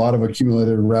has a lot of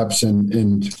accumulated reps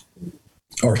in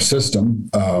our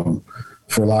system,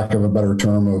 for lack of a better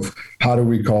term, of how do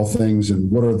we call things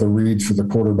and what are the reads for the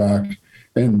quarterback.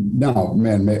 And now,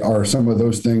 are some of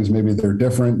those things, maybe they're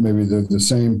different, maybe they're the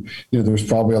same. There's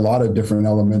probably a lot of different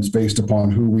elements based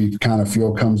upon who we kind of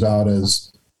feel comes out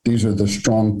as these are the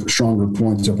stronger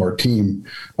points of our team.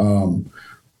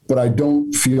 But I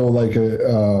don't feel like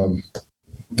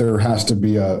there has to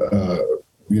be a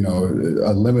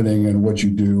limiting in what you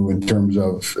do in terms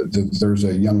of there's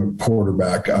a young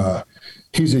quarterback.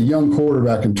 He's a young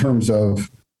quarterback in terms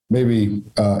of maybe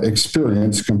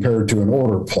experience compared to an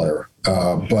older player.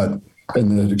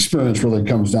 And the experience really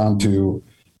comes down to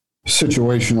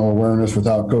situational awareness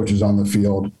without coaches on the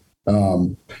field,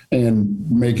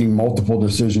 and making multiple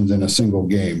decisions in a single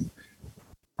game.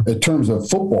 In terms of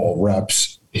football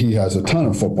reps, he has a ton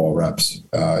of football reps.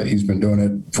 He's been doing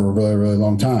it for a really, really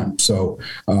long time. So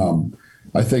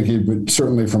I think it would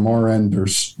certainly from our end,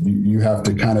 you have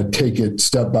to kind of take it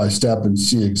step by step and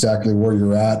see exactly where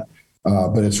you're at.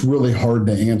 But it's really hard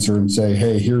to answer and say,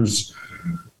 hey, here's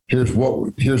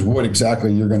what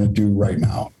exactly you're going to do right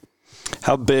now.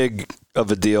 How big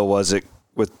of a deal was it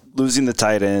with losing the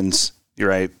tight ends,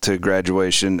 to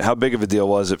graduation? How big of a deal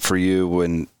was it for you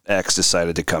when X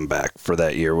decided to come back for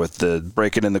that year with the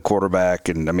breaking in the quarterback?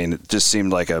 And it just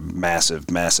seemed like a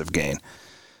massive, massive gain.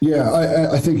 Yeah,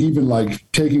 I think even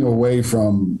like taking away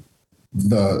from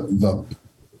the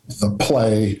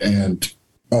play and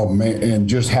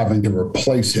just having to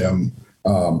replace him,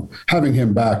 having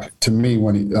him back to me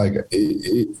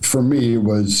for me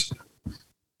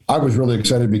I was really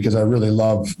excited because I really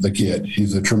love the kid.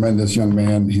 He's a tremendous young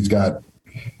man. He's got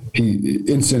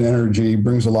instant energy,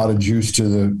 brings a lot of juice to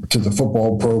the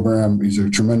football program. He's a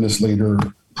tremendous leader,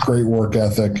 great work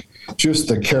ethic. Just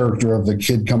the character of the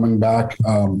kid coming back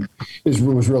was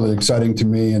really exciting to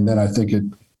me. And then I think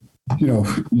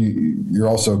you're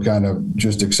also kind of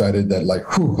just excited that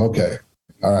okay,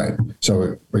 all right,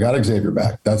 so we got Xavier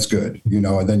back. That's good,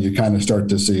 and then you kind of start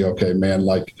to see, okay, man,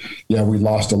 we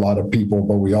lost a lot of people,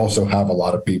 but we also have a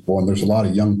lot of people, and there's a lot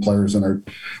of young players in our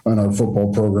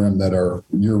football program that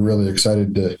you're really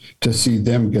excited to see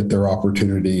them get their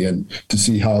opportunity and to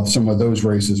see how some of those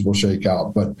races will shake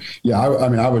out. But yeah,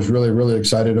 I was really, really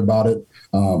excited about it.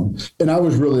 And I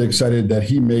was really excited that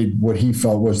he made what he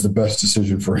felt was the best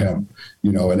decision for him,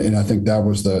 and I think that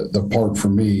was the part for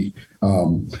me,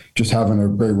 just having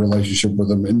a great relationship with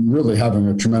him and really having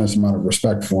a tremendous amount of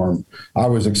respect for him. I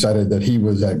was excited that he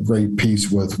was at great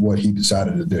peace with what he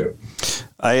decided to do.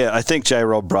 I think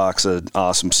Jirehl Brock's an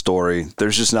awesome story.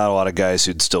 There's just not a lot of guys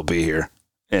who'd still be here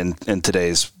in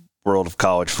today's world of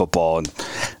college football, and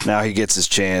now he gets his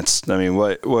chance.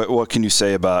 What can you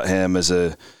say about him as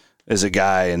a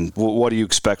guy, and what do you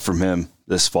expect from him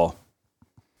this fall?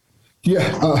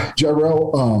 Yeah,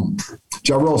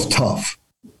 Jirehl's tough,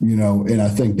 and I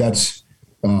think that's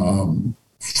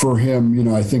for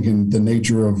him, I think in the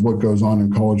nature of what goes on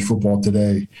in college football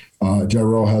today,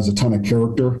 Jirehl has a ton of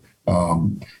character.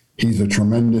 He's a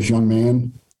tremendous young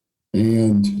man,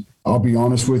 and I'll be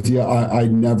honest with you,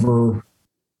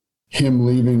 him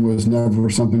leaving was never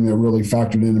something that really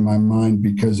factored into my mind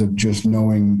because of just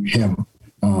knowing him.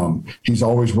 He's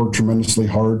always worked tremendously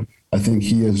hard. I think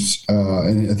he is,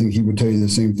 and I think he would tell you the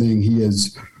same thing. He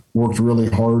has worked really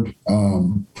hard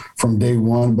from day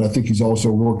one, but I think he's also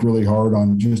worked really hard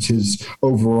on just his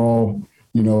overall,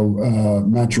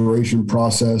 maturation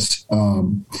process.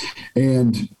 And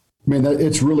man,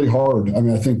 it's really hard.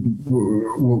 I think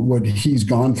what he's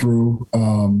gone through,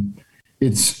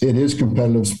 it is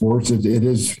competitive sports. It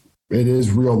is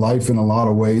real life in a lot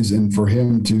of ways. And for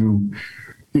him to,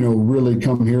 really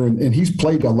come here and he's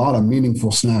played a lot of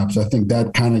meaningful snaps. I think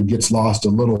that kind of gets lost a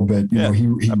little bit. He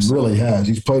really has.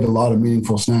 He's played a lot of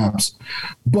meaningful snaps,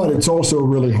 but it's also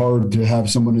really hard to have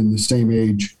someone in the same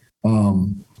age, get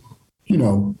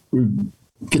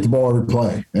the ball every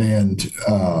play and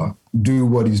do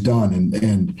what he's done.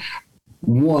 And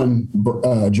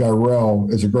Jirehl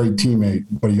is a great teammate,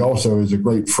 but he also is a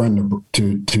great friend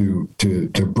to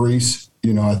Breece.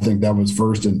 I think that was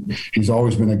first, and he's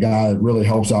always been a guy that really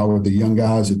helps out with the young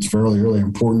guys. It's really, really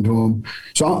important to him.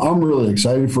 So I'm really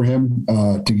excited for him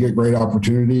to get great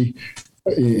opportunity.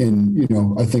 And, you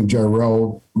know, I think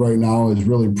Jarrell right now has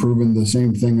really proven the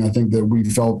same thing I think that we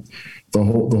felt the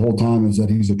whole time, is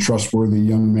that he's a trustworthy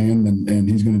young man, and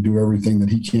he's going to do everything that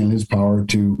he can in his power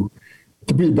to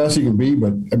be the best he can be.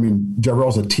 But, I mean,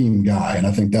 Jarrell's a team guy, and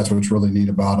I think that's what's really neat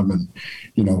about him. And,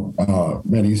 you know,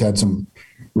 man, he's had some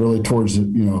really towards,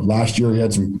 you know, last year he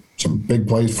had some big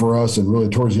plays for us, and really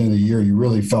towards the end of the year, you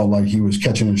really felt like he was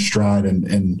catching his stride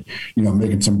and you know,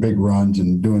 making some big runs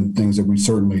and doing things that we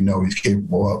certainly know he's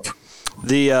capable of.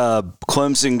 The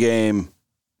Clemson game,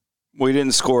 we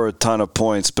didn't score a ton of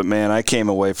points, but man, I came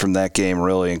away from that game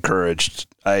really encouraged.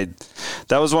 That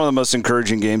was one of the most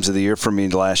encouraging games of the year for me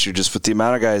last year, just with the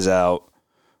amount of guys out,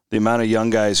 the amount of young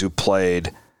guys who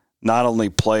played. Not only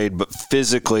played, but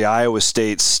physically, Iowa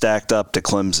State stacked up to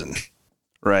Clemson,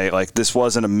 right? Like, this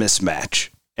wasn't a mismatch.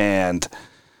 And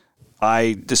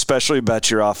I especially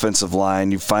bet your offensive line,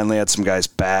 you finally had some guys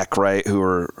back, right, who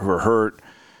were hurt.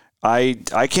 I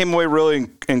came away really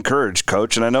encouraged,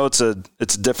 Coach, and I know it's a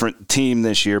different team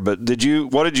this year, but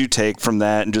what did you take from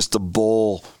that and just the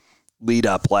bowl lead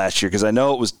up last year? Because I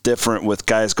know it was different with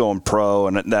guys going pro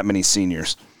and that many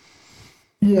seniors.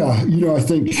 Yeah, you know, I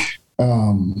think I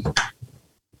mean,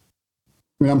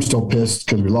 I'm still pissed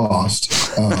because we lost.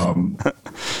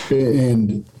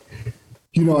 And,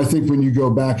 you know, I think when you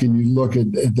go back and you look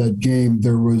at that game,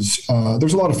 there's a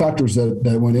lot of factors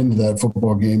that went into that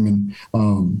football game. And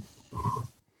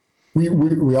we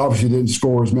obviously didn't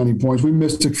score as many points. We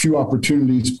missed a few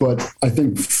opportunities, but I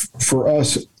think for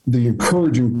us, the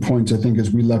encouraging points, I think, as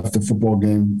we left the football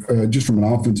game, just from an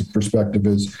offensive perspective,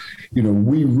 is, you know,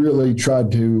 we really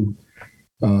tried to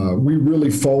we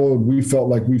felt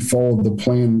like we followed the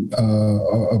plan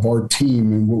of our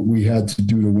team and what we had to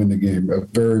do to win the game. A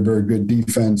very, very good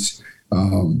defense.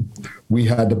 We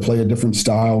had to play a different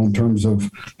style in terms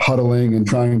of huddling and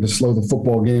trying to slow the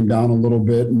football game down a little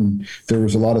bit. And there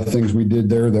was a lot of things we did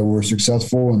there that were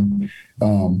successful. And,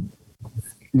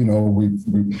 you know,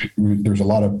 there's a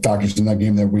lot of factors in that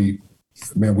game that we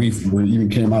even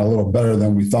came out a little better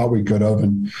than we thought we could have.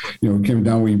 And, you know, it came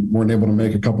down, we weren't able to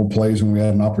make a couple plays when we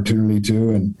had an opportunity to.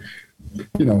 And,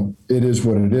 you know, it is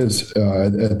what it is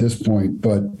at this point.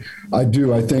 But I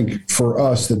think for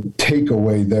us, the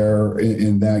takeaway there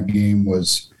in that game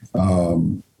was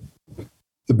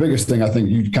the biggest thing I think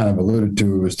you kind of alluded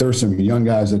to is there's some young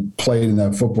guys that played in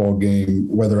that football game,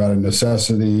 whether out of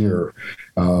necessity or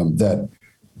that,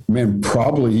 man,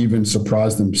 probably even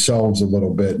surprised themselves a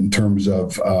little bit in terms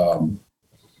of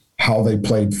how they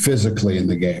played physically in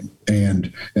the game.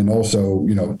 And also,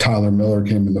 you know, Tyler Miller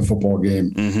came in the football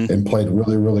game and played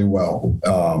really, really well.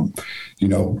 You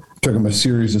know, took him a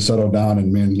series to settle down,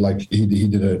 and, man, like he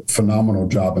did a phenomenal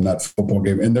job in that football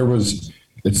game. And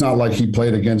it's not like he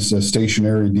played against a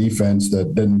stationary defense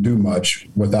that didn't do much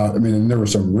and there were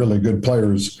some really good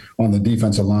players on the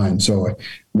defensive line. So,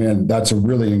 man, that's a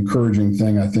really encouraging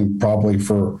thing, I think, probably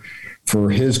for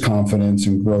his confidence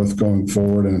and growth going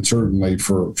forward, and certainly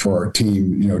for our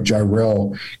team. You know,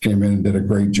 Jarrell came in and did a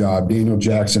great job. Daniel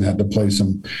Jackson had to play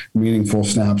some meaningful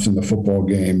snaps in the football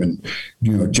game. And,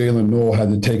 you know, Jalen Noel had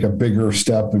to take a bigger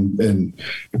step and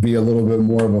be a little bit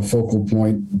more of a focal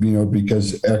point, you know,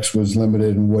 because X was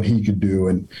limited in what he could do.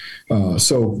 And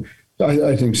so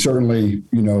I think certainly,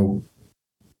 you know,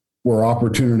 where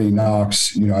opportunity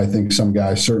knocks, you know, I think some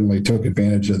guys certainly took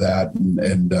advantage of that.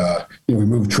 And you know, we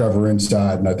moved Trevor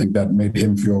inside, and I think that made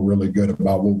him feel really good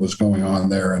about what was going on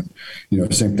there. And, you know,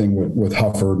 same thing with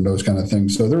Hufford and those kind of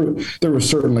things. So there was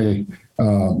certainly a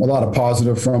lot of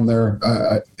positive from there.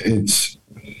 It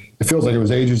feels like it was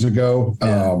ages ago.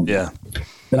 Yeah.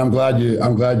 And I'm glad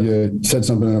you said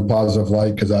something in a positive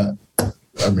light, because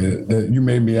I mean, you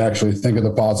made me actually think of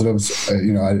the positives.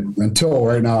 You know, until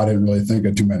right now, I didn't really think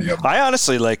of too many of them. I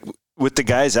honestly, like, with the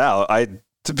guys out,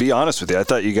 to be honest with you, I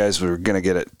thought you guys were going to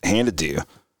get it handed to you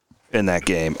in that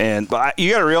game. But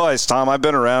you got to realize, Tom, I've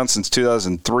been around since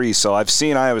 2003, so I've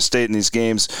seen Iowa State in these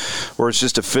games where it's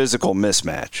just a physical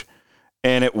mismatch.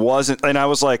 And it wasn't, and I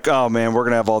was like, oh man, we're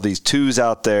going to have all these twos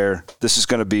out there. This is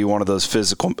going to be one of those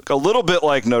physical, a little bit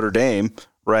like Notre Dame,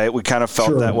 right? We kind of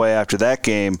felt that way after that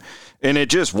game. And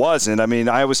it just wasn't. I mean,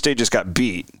 Iowa State just got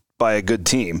beat by a good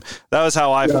team. That was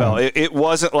how I felt. It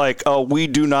wasn't like, oh, we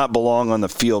do not belong on the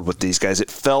field with these guys.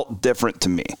 It felt different to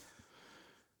me.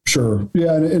 Sure.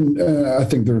 Yeah. And I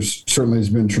think there's certainly has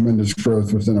been tremendous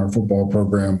growth within our football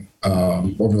program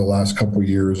over the last couple of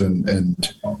years,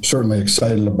 and certainly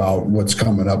excited about what's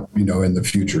coming up, you know, in the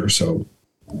future. So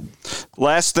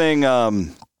last thing,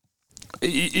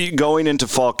 going into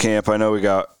fall camp, I know we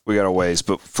got a ways,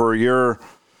 but for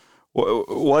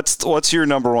What's your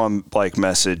number one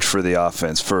message for the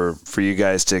offense for you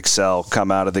guys to excel,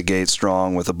 come out of the gate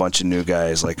strong with a bunch of new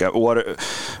guys?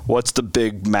 What's the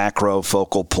big macro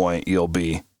focal point you'll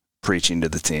be preaching to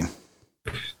the team?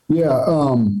 Yeah,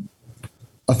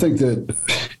 I think that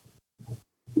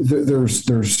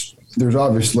there's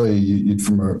obviously,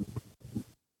 from a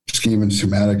scheme and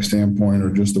schematic standpoint, or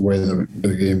just the way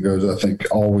the game goes, I think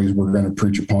always we're going to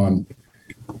preach upon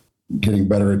getting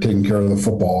better at taking care of the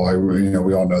football.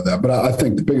 We all know that. But I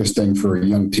think the biggest thing for a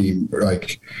young team,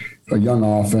 like a young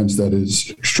offense that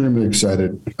is extremely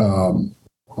excited,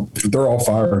 they're all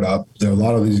fired up. A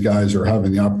lot of these guys are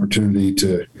having the opportunity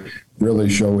to really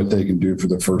show what they can do for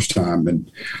the first time.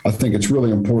 And I think it's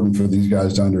really important for these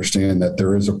guys to understand that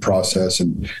there is a process.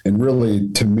 And really,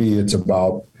 to me, it's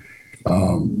about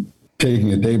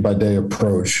taking a day-by-day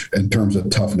approach in terms of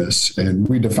toughness. And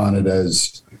we define it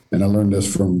as, and I learned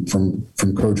this from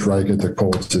Coach Reich at the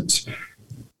Colts, it's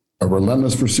a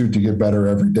relentless pursuit to get better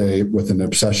every day with an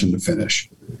obsession to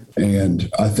finish. And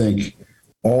I think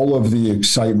all of the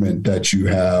excitement that you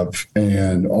have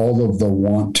and all of the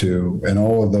want to and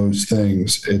all of those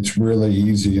things, it's really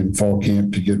easy in fall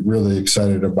camp to get really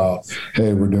excited about,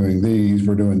 hey, we're doing these,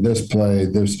 we're doing this play,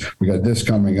 we got this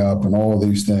coming up and all of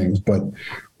these things. But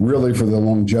really, for the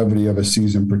longevity of a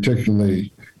season,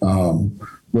 particularly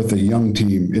with a young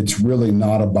team, it's really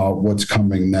not about what's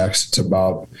coming next. It's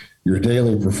about your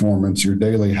daily performance, your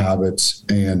daily habits.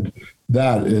 And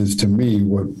that is, to me,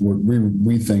 what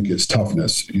we think is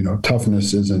toughness.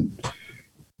 Toughness isn't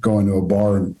going to a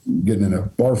bar and getting in a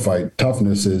bar fight.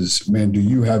 Toughness is, man, do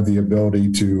you have the ability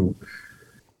to,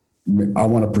 I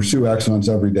want to pursue excellence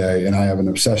every day, and I have an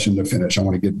obsession to finish. I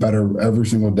want to get better every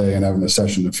single day and have an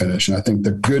obsession to finish. And I think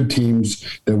the good teams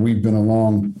that we've been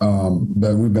around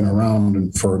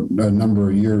and for a number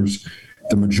of years,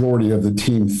 the majority of the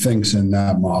team thinks in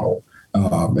that model,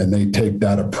 and they take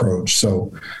that approach.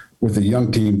 So with a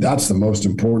young team, that's the most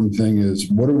important thing is,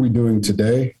 what are we doing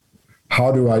today?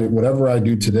 Whatever I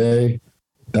do today,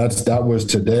 that was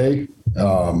today.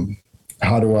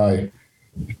 How do I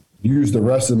use the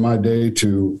rest of my day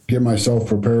to get myself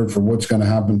prepared for what's going to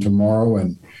happen tomorrow?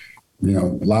 And,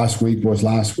 last week was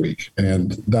last week.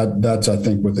 And that's, I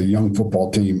think, with a young football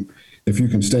team, if you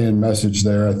can stay in message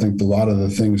there, I think a lot of the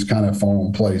things kind of fall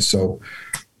in place. So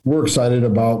we're excited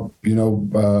about,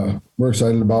 fall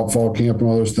camp and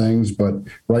all those things. But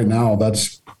right now,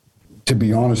 to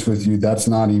be honest with you, that's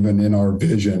not even in our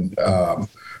vision.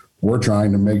 We're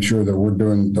trying to make sure that we're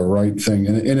doing the right thing.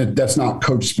 And that's not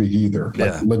coach speak either.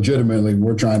 Yeah. Legitimately,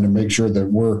 we're trying to make sure that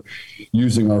we're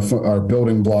using our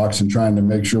building blocks and trying to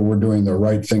make sure we're doing the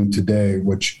right thing today,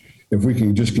 which if we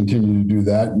can just continue to do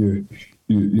that, you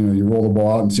roll the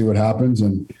ball out and see what happens.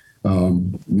 And,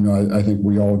 I think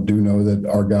we all do know that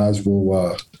our guys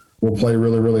will play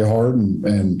really, really hard.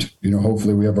 And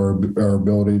hopefully we have our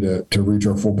ability to reach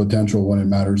our full potential when it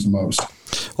matters the most.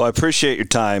 Well, I appreciate your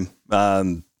time.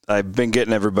 I've been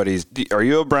getting everybody's. Are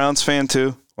you a Browns fan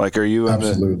too? Are you?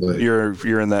 Absolutely.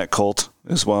 You're in that cult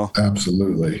as well.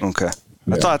 Absolutely. Okay.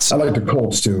 Yeah. I thought so. I like the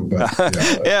Colts too, but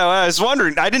yeah. Well, I was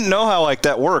wondering. I didn't know how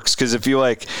that works because if you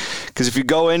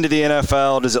go into the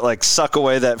NFL, does it suck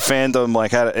away that fandom?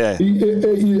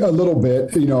 A little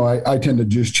bit. I tend to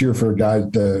just cheer for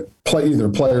guys that play, either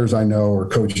players I know or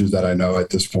coaches that I know at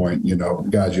this point.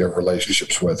 Guys you have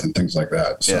relationships with and things like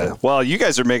that. So. Yeah. Well, you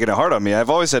guys are making it hard on me.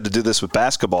 I've always had to do this with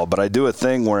basketball, but I do a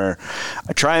thing where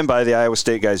I try and buy the Iowa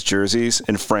State guys' jerseys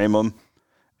and frame them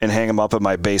and hang them up in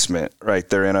my basement, right?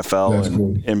 Their NFL That's and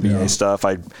cool. NBA stuff.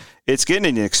 It's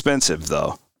getting expensive,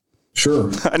 though.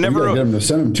 Sure. I never get them to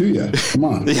send them to you. Come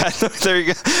on. Yeah, there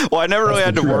you go. Well, I never really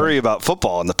had to worry about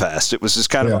football in the past. It was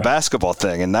just kind of a basketball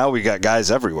thing, and now we got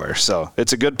guys everywhere. So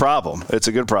it's a good problem. It's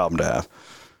a good problem to have.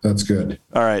 That's good.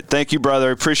 All right. Thank you, brother.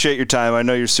 I appreciate your time. I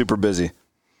know you're super busy.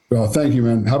 Well, thank you,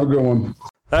 man. Have a good one.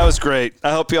 That was great.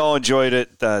 I hope you all enjoyed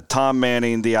it. Tom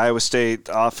Manning, the Iowa State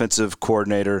offensive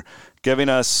coordinator, giving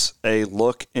us a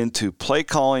look into play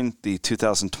calling the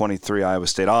 2023 Iowa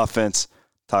State offense.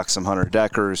 Talk some Hunter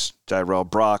Deckers, Tyrell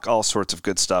Brock, all sorts of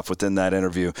good stuff within that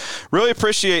interview. Really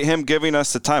appreciate him giving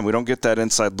us the time. We don't get that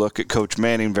inside look at Coach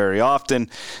Manning very often,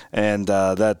 and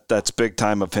that's big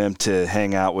time of him to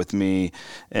hang out with me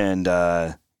and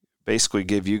basically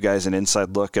give you guys an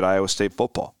inside look at Iowa State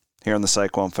football here on the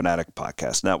Cyclone Fanatic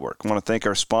Podcast Network. I want to thank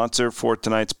our sponsor for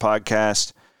tonight's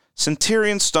podcast,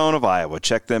 Centurion Stone of Iowa.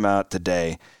 Check them out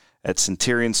today at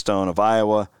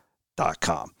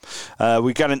centurionstoneofiowa.com.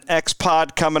 We got an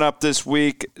X-Pod coming up this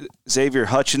week. Xavier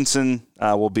Hutchinson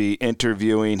will be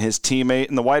interviewing his teammate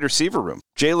in the wide receiver room,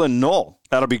 Jalen Knoll.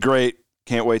 That'll be great.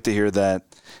 Can't wait to hear that.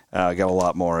 I got a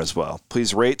lot more as well.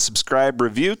 Please rate, subscribe,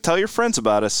 review, tell your friends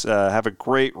about us. Have a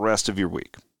great rest of your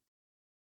week.